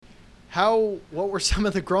what were some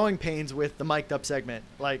of the growing pains with the mic'd up segment?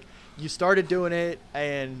 Like, you started doing it,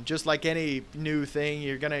 and just like any new thing,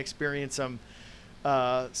 you're gonna experience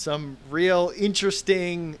some real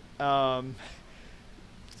interesting,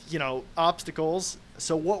 obstacles.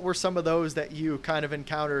 So what were some of those that you kind of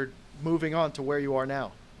encountered moving on to where you are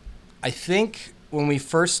now? I think when we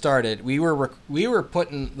first started, we were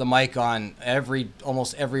putting the mic on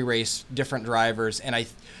almost every race, different drivers, and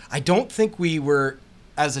I don't think we were,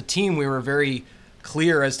 as a team, we were very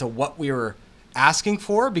clear as to what we were asking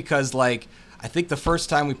for, because like I think the first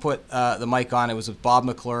time we put the mic on, it was with Bob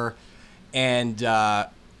McClure, and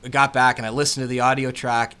we got back and I listened to the audio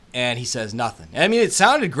track and he says nothing. I mean, it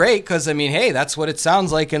sounded great because, I mean, hey, that's what it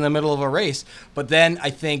sounds like in the middle of a race. But then I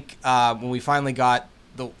think when we finally got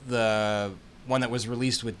the one that was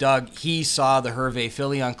released with Doug, he saw the Hervé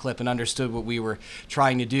Filion clip and understood what we were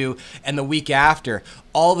trying to do. And the week after,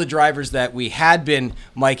 all the drivers that we had been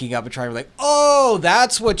miking up and trying were like, oh,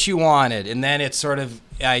 that's what you wanted. And then it's sort of,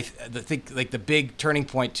 I think like the big turning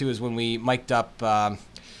point too is when we mic'd up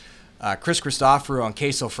Chris Christoforou on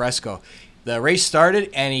Queso Fresco. The race started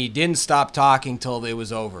and he didn't stop talking till it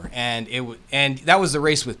was over. And that was the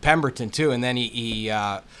race with Pemberton too. And then he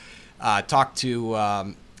talked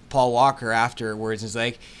to Paul Walker afterwards. He's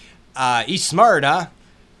like, he's smart, huh?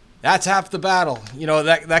 That's half the battle. You know,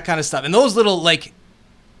 that kind of stuff. And those little like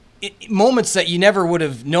moments that you never would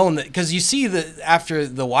have known, that because you see after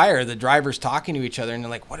the wire, the drivers talking to each other and they're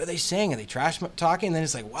like, what are they saying? Are they trash talking? And then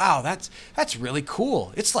it's like, wow, that's really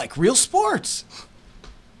cool. It's like real sports.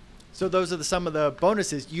 So those are some of the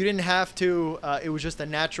bonuses. You didn't have to, it was just a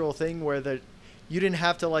natural thing where you didn't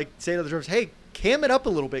have to like say to the drivers, hey, cam it up a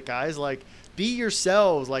little bit, guys. Like, be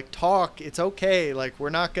yourselves, like talk. It's okay. Like, we're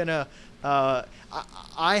not gonna, I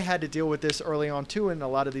had to deal with this early on too. In a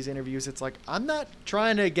lot of these interviews, it's like, I'm not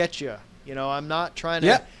trying to get you, I'm not trying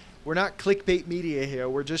to, we're not clickbait media here.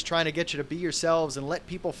 We're just trying to get you to be yourselves and let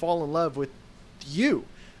people fall in love with you.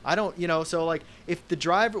 I don't, so like if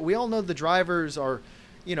we all know the drivers are,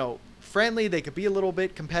 friendly, they could be a little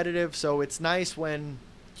bit competitive. So it's nice when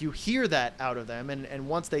you hear that out of them. And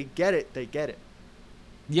once they get it, they get it.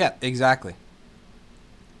 Yeah, exactly.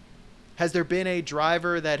 Has there been a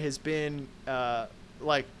driver that has been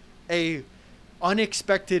like a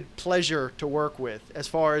unexpected pleasure to work with, as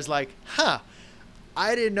far as like,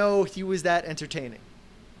 I didn't know he was that entertaining?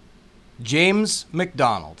 James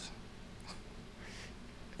McDonald.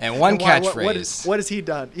 And one catchphrase. What has he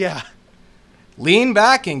done? Yeah. Lean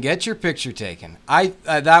back and get your picture taken.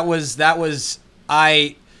 That was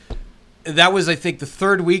I think the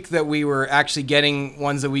third week that we were actually getting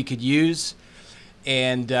ones that we could use.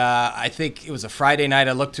 And I think it was a Friday night.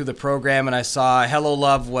 I looked through the program and I saw Hello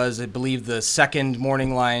Love was, I believe, the second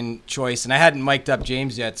morning line choice. And I hadn't mic'd up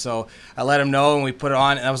James yet, so I let him know and we put it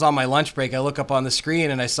on. And I was on my lunch break. I look up on the screen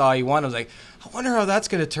and I saw he won. I was like, I wonder how that's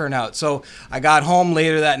going to turn out. So I got home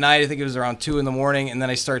later that night. I think it was around 2 a.m. And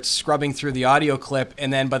then I started scrubbing through the audio clip.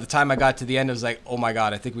 And then by the time I got to the end, I was like, oh my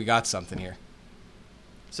God, I think we got something here.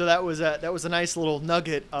 So that was a nice little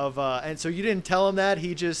nugget of, and so you didn't tell him that,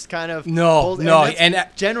 he just kind of no, and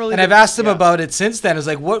generally, and I've asked him about it since then. I was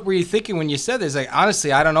like, what were you thinking when you said this? Like,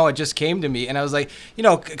 honestly, I don't know. It just came to me, and I was like,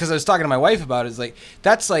 because I was talking to my wife about it. It's like,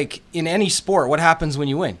 that's like in any sport. What happens when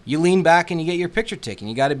you win? You lean back and you get your picture taken.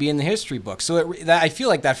 You got to be in the history book. So I feel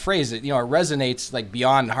like that phrase, it resonates like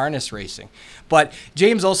beyond harness racing. But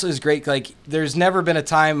James also is great. Like, there's never been a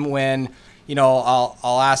time when,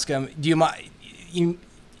 I'll ask him, do you mind?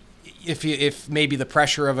 If maybe the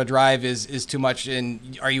pressure of a drive is too much,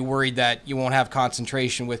 and are you worried that you won't have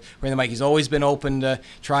concentration with the mic? He's always been open to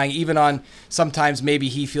trying, even on sometimes maybe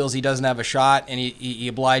he feels he doesn't have a shot, and he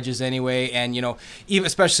obliges anyway. And even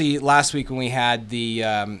especially last week when we had the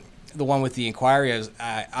one with the inquiry,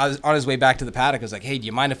 I was on his way back to the paddock. I was like, hey, do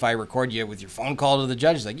you mind if I record you with your phone call to the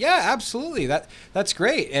judge? He's like, yeah, absolutely. That's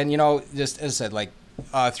great. And just as I said, like,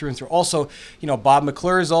 through and through. Also, Bob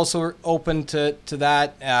McClure is also open to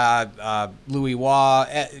that. Louis Waugh,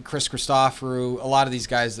 Chris Christoforou, a lot of these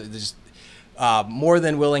guys are just more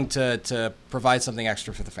than willing to provide something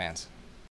extra for the fans.